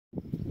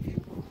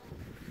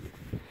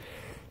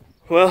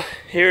Well,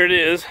 here it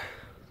is.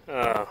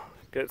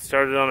 Got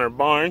started on our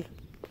barn.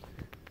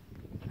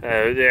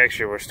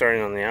 Actually, we're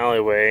starting on the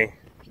alleyway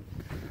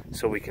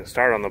so we can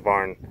start on the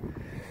barn.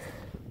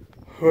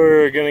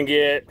 We're gonna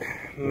get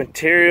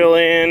material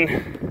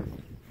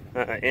in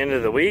end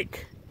of the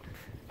week,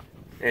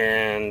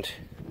 and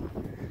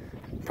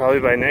probably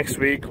by next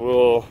week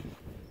we'll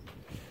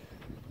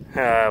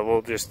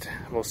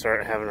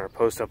start having our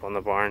post up on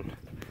the barn.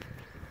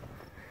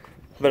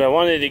 But I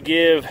wanted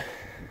to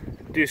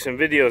do some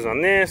videos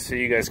on this so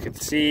you guys could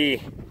see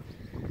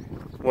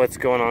what's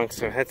going on,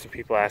 because I had some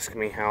people asking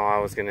me how I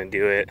was gonna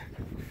do it,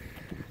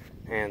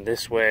 and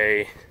this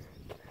way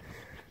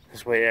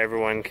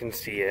everyone can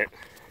see it,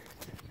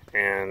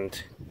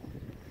 and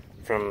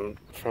from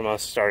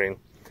us starting.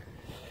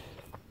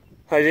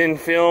 I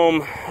didn't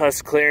film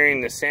us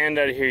clearing the sand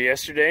out of here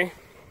yesterday,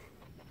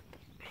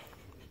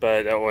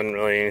 but that wasn't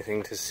really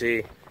anything to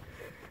see.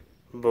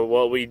 But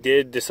what we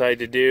did decide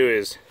to do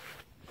is,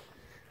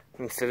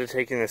 instead of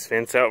taking this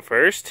fence out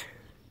first,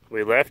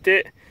 we left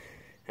it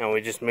and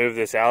we just moved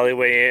this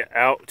alleyway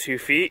out 2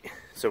 feet.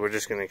 So we're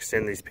just going to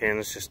extend these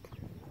pins just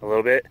a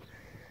little bit.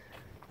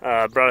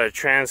 Brought a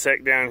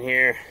transect down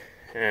here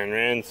and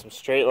ran some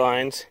straight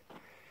lines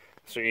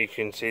so you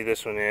can see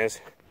this one is.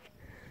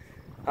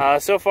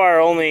 So far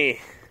I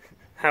only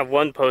have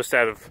one post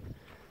out of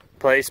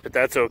place, but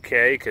that's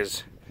okay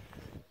because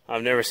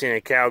I've never seen a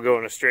cow go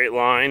in a straight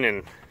line,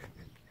 and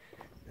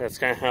that's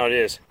kind of how it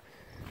is.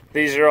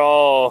 These are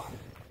all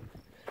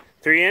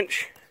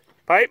 3-inch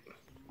pipe,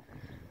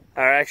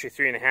 or actually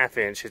 3.5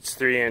 inch. It's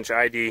 3-inch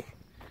ID.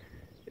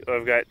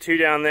 I've got 2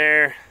 down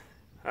there.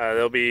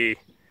 There'll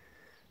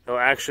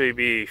actually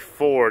be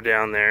 4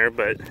 down there,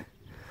 but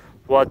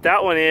what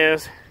that one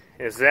is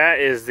that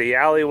is the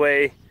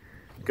alleyway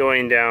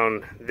going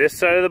down this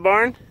side of the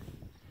barn,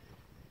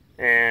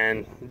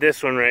 and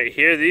this one right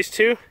here, these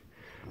two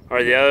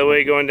are the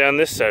alleyway going down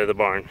this side of the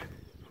barn.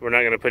 We're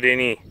not going to put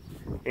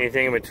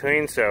anything in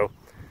between, so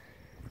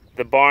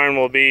the barn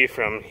will be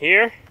from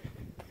here.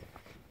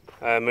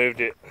 I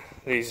moved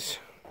these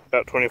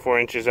about 24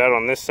 inches out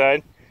on this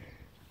side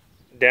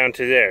down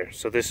to there.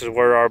 So this is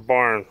where our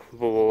barn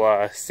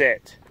will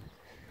sit.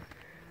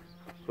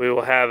 We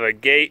will have a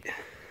gate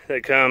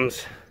that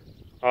comes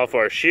off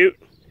our chute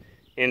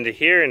into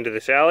here, into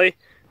this alley,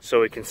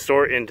 so we can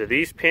sort into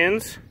these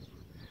pins.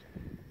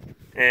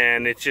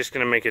 And it's just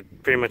going to make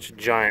it pretty much a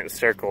giant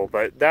circle.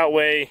 But that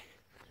way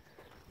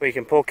we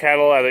can pull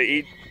cattle out of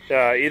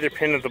either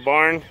pin of the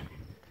barn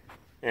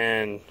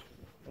and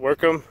work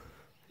them,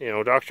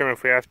 doctor them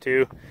if we have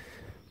to,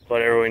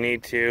 whatever we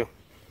need to.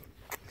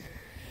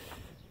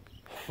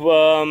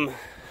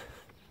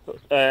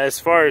 As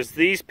far as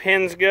these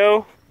pins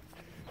go,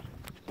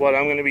 what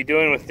I'm going to be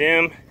doing with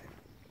them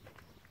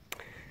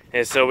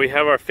is, so we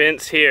have our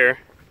fence here,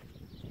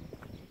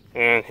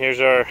 and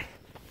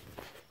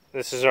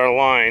this is our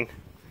line.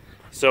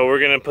 So we're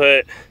going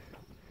to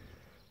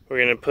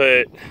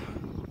put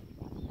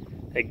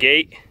a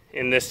gate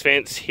in this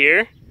fence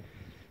here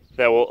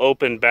that will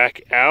open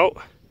back out,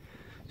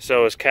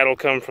 so as cattle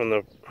come from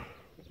the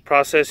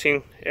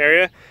processing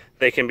area,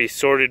 they can be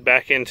sorted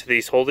back into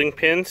these holding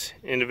pins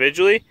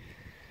individually.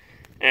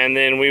 And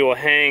then we'll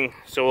hang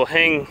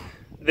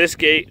this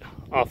gate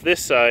off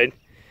this side,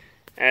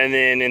 and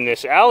then in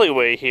this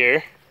alleyway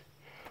here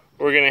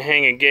we're going to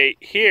hang a gate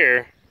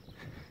here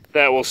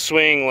that will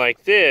swing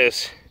like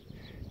this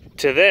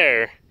to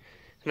there.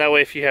 And that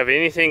way, if you have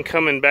anything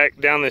coming back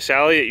down this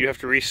alley that you have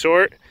to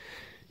resort,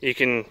 you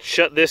can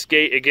shut this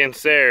gate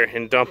against there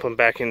and dump them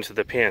back into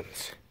the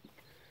pins.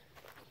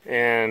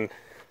 And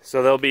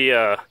so there'll be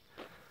a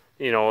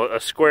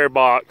square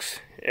box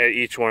at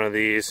each one of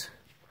these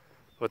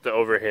with the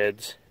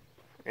overheads,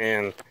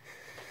 and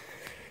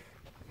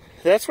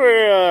that's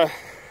where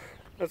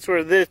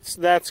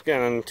that's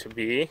going to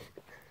be.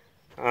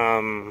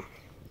 I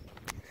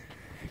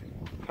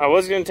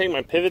was going to take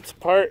my pivots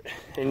apart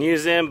and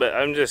use them, but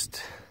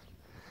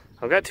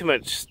I've got too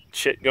much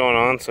shit going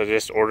on, so I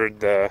just ordered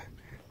the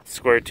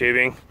square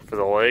tubing for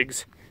the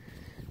legs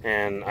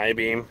and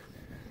I-beam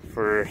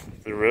for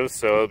the roof,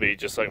 so it'll be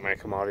just like my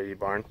commodity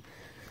barn.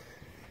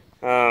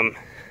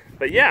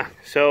 But yeah,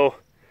 so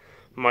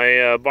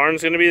my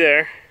barn's gonna be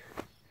there,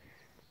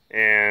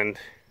 and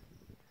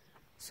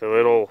so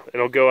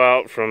it'll go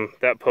out from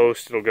that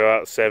post. It'll go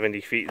out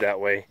 70 feet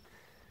that way,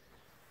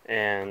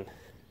 and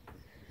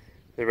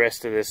the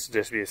rest of this will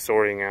just be a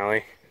sorting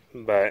alley.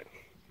 But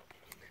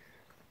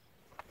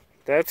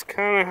that's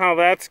kind of how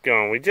that's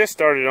going. We just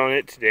started on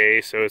it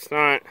today, so it's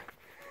not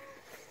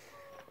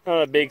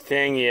a big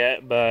thing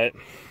yet, but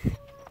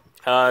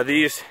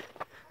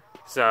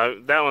so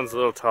that one's a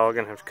little tall,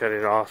 gonna have to cut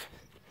it off.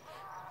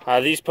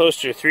 These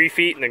posts are 3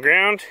 feet in the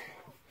ground,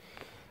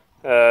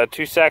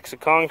 2 sacks of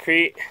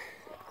concrete,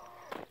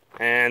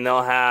 and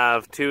they'll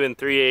have 2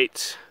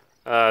 3/8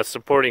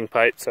 supporting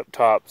pipes up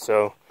top.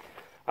 So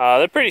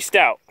they're pretty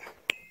stout.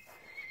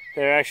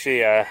 They're actually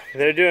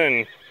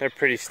they're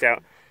pretty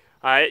stout.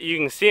 You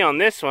can see on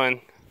this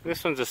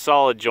one's a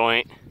solid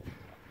joint.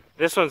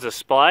 This one's a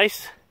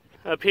splice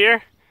up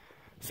here.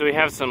 So we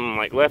have some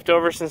like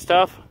leftovers and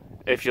stuff.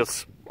 If you'll,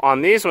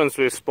 on these ones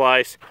we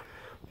splice,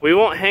 we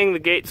won't hang the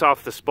gates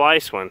off the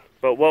splice one,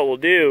 but what we'll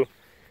do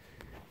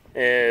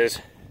is,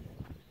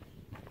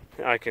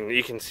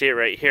 you can see it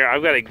right here.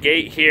 I've got a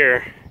gate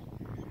here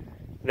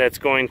that's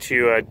going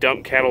to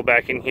dump cattle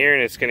back in here,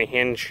 and it's going to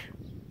hinge,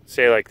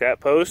 say like that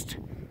post,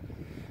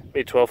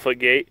 be a 12-foot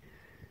gate,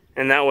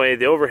 and that way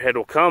the overhead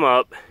will come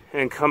up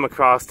and come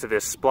across to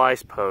this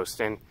splice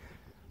post. And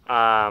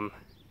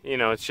you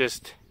know, it's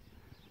just,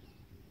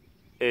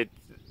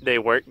 they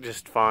work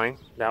just fine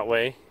that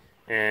way,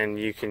 and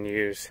you can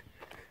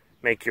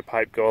make your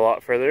pipe go a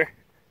lot further.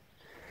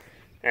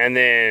 And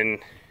then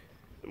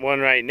one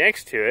right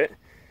next to it,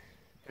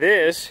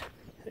 this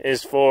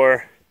is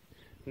for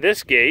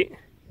this gate,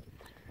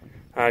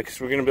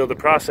 because we're going to build a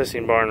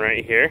processing barn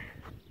right here,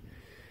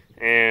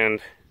 and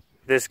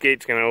this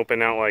gate's going to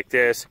open out like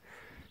this,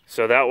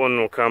 so that one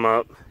will come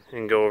up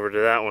and go over to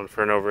that one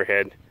for an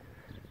overhead.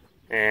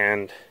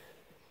 And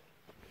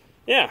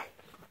yeah,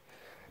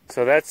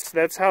 so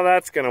that's how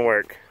that's going to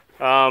work.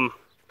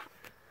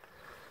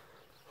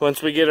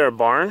 Once we get our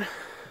barn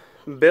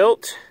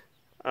built,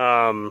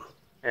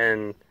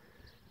 and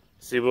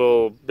see,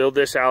 we'll build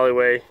this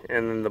alleyway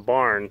and then the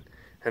barn,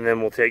 and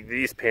then we'll take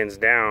these pins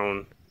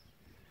down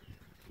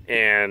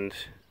and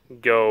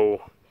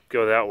go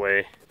that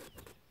way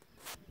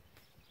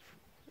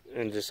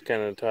and just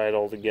kind of tie it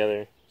all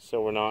together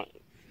so we're not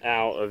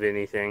out of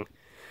anything.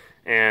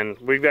 And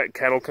we've got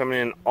cattle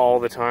coming in all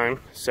the time,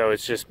 so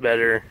it's just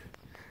better.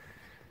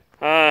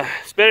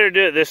 It's better to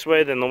do it this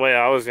way than the way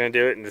I was going to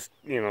do it and just,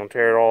 you know,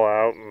 tear it all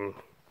out and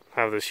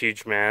have this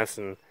huge mess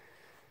and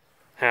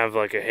have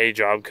like a hay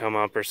job come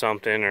up or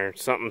something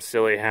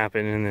silly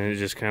happen, and then it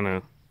just kind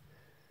of,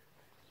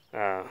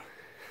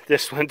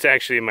 this one's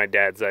actually my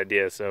dad's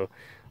idea, so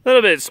a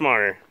little bit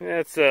smarter.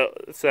 It's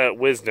that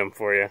wisdom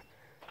for you.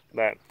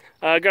 But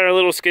got our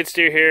little skid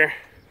steer here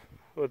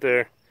with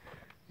their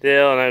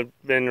deal, and I've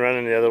been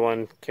running the other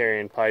one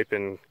carrying pipe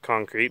and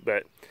concrete,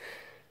 but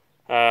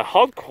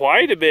hauled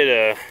quite a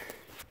bit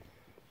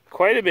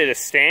of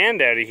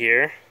stand out of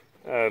here,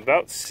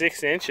 about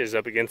 6 inches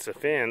up against the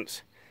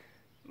fence.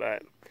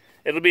 But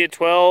it'll be a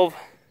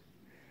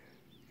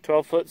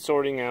 12-foot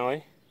sorting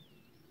alley,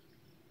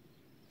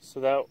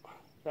 so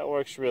that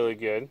works really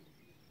good.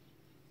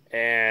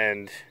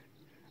 And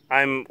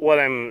what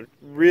I'm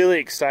really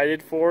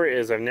excited for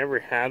is, I've never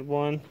had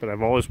one, but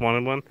I've always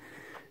wanted one,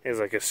 is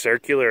like a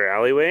circular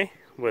alleyway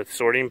with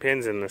sorting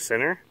pins in the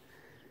center.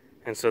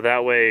 And so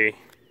that way,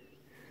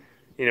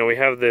 you know, we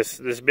have this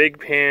big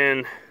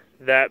pin,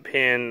 that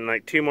pin,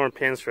 like 2 more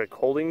pins for like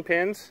holding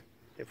pins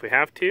if we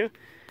have to,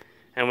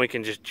 and we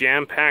can just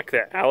jam pack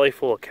that alley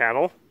full of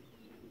cattle,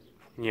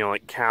 you know,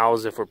 like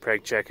cows if we're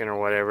preg checking or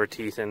whatever,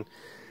 teething,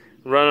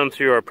 run them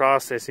through our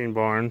processing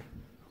barn,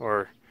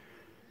 or,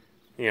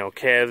 you know,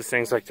 calves,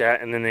 things like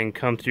that, and then they can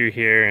come through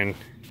here and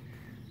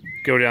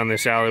go down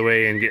this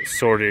alleyway and get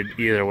sorted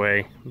either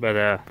way.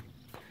 But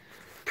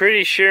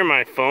pretty sure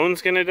my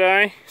phone's gonna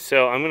die,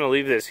 so I'm gonna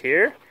leave this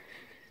here,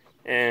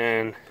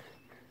 and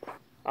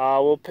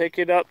we'll pick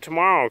it up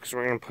tomorrow, because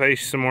we're gonna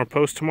place some more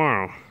posts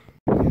tomorrow.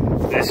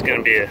 This is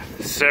gonna be a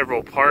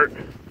several part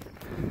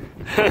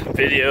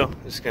video.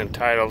 Just gonna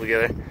tie it all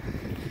together.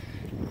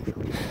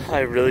 I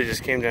really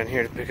just came down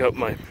here to pick up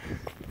my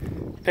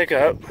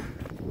pickup,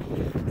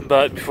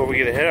 but before we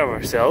get ahead of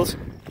ourselves,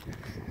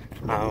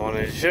 I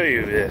wanted to show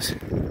you this.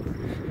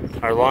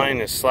 Our line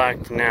is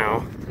slacked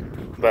now,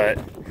 but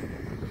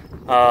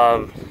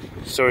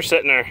so we're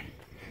setting our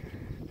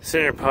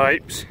center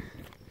pipes.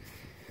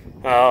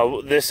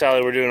 This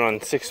alley we're doing on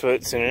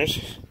 6-foot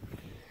centers,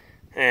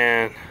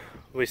 and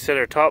we set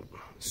our top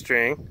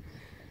string,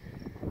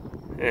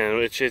 and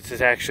which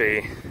it's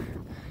actually,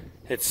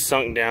 it's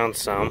sunk down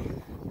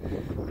some,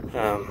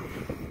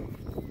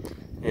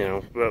 you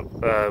know,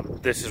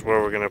 but this is where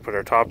we're going to put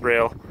our top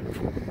rail.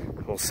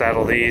 We'll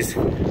saddle these.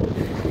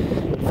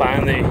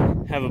 Finally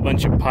have a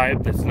bunch of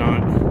pipe that's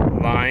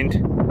not lined,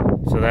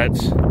 so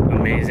that's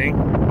amazing.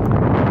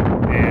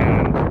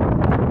 And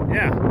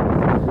yeah,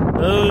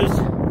 those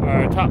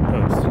are our top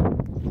posts.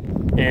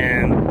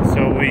 And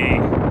so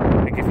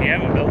like if you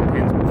haven't built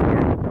pins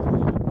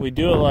before, we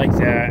do it like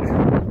that.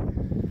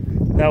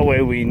 That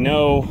way we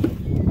know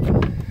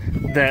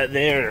that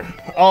they're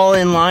all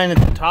in line at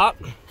the top,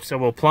 so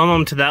we'll plumb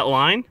them to that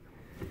line,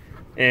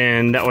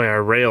 and that way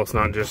our rail's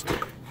not just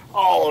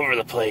all over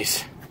the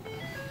place.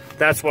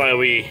 That's why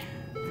we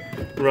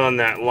run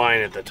that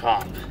line at the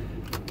top.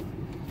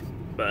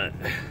 But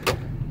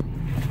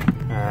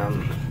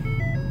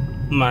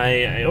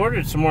I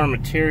ordered some more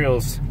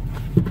materials,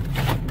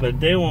 but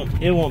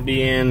it won't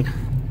be in.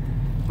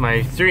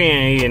 My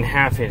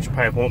 3.5 inch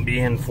pipe won't be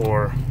in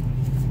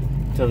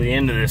till the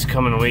end of this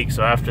coming week,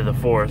 so after the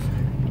 4th.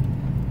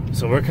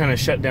 So we're kind of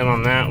shut down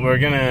on that. We're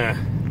gonna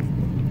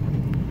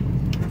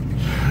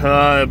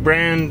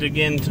brand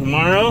again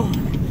tomorrow.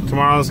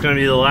 Tomorrow's gonna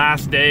be the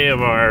last day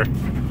of our,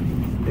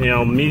 you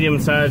know,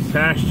 medium-sized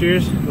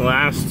pastures. The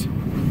last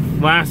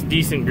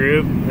decent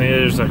group. I think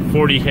there's like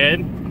 40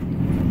 head.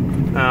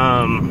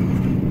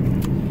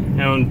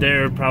 and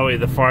they're probably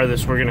the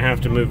farthest we're gonna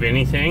have to move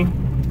anything.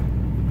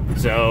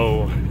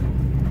 So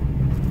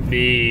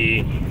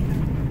be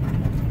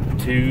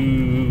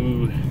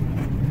 3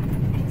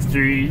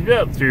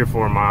 or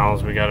 4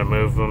 miles we got to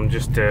move them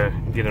just to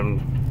get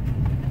them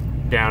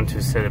down to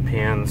a set of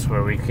pins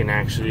where we can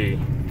actually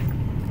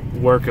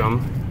work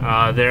them.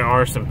 There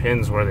are some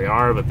pins where they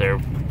are, but they're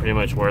pretty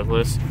much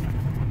worthless,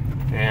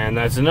 and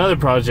that's another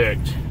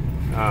project.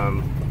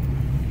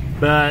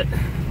 But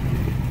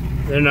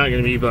they're not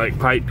going to be like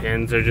pipe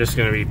pins, they're just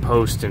going to be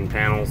posts and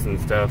panels and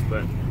stuff.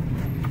 But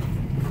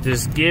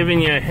just giving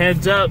you a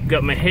heads up,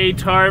 got my hay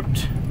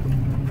tarped.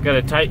 Got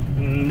to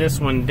tighten this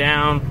one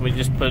down. We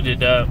just put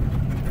it up.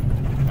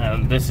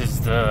 This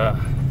is the...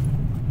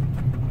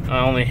 I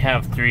only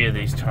have 3 of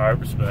these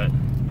tarps, but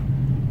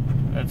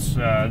that's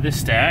this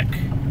stack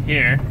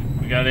here.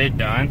 We got it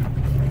done.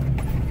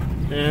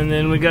 And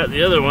then we got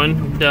the other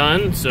one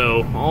done.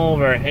 So all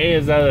of our hay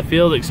is out of the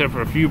field except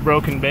for a few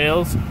broken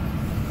bales.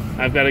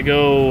 I've got to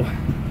go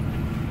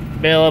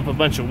bale up a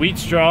bunch of wheat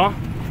straw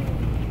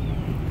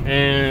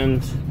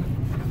and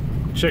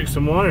check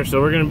some water. So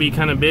we're gonna be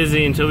kind of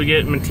busy until we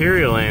get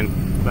material in.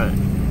 But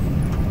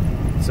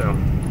so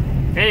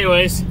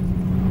anyways,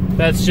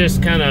 that's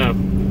just kind of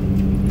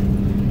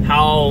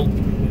how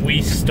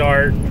we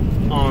start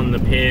on the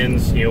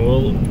pins. You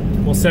know,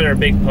 we'll set our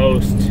big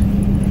post,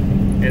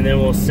 and then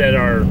we'll set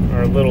our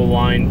little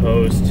line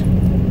post,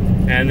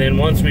 and then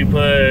once we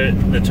put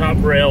the top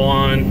rail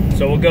on,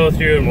 so we'll go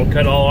through and we'll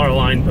cut all our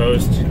line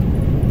posts,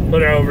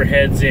 put our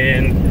overheads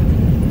in,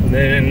 and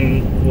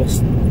then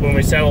when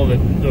we settle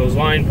those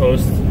line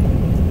posts,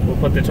 we'll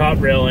put the top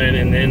rail in,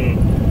 and then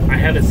I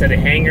have a set of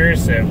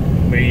hangers that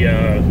we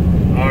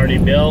already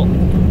built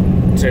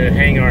to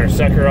hang our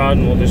sucker rod,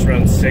 and we'll just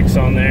run 6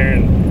 on there.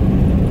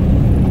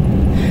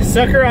 And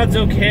sucker rod's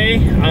okay.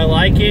 I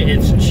like it.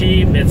 It's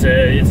cheap. It's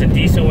a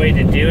decent way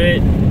to do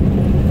it.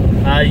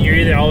 You're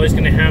either always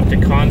going to have to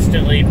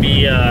constantly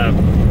be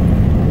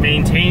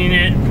maintaining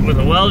it with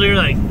a welder,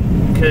 like,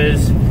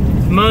 because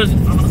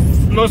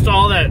most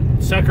all that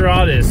sucker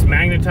rod is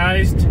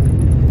magnetized,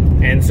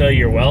 and so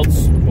your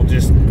welds will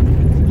just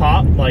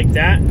pop like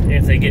that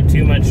if they get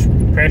too much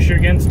pressure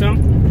against them.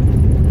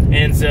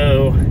 And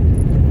so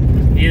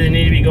you either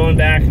need to be going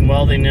back and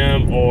welding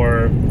them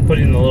or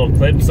putting the little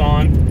clips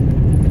on.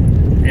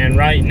 And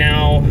right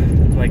now,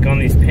 like on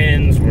these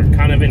pins, we're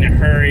kind of in a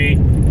hurry,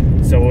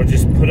 so we'll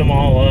just put them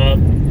all up,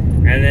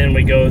 and then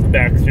we go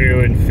back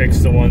through and fix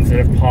the ones that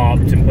have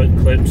popped and put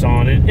clips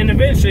on it. And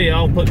eventually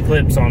I'll put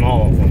clips on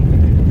all of them.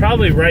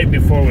 Probably right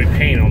before we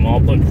paint them, I'll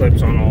put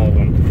clips on all of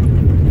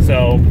them.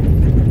 So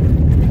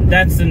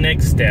that's the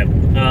next step.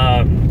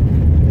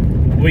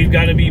 We've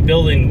got to be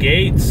building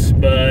gates,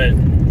 but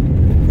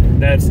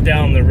that's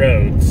down the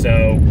road.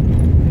 So,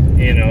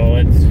 you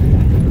know,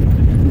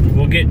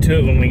 we'll get to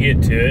it when we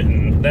get to it,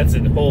 and that's a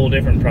whole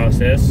different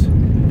process.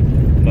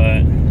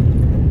 But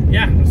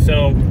yeah,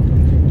 so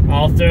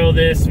I'll throw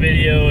this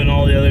video and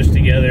all the others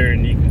together,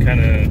 and you can kind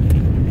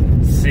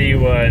of see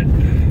what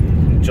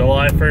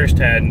July 1st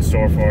had in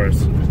store for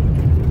us.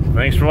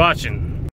 Thanks for watching.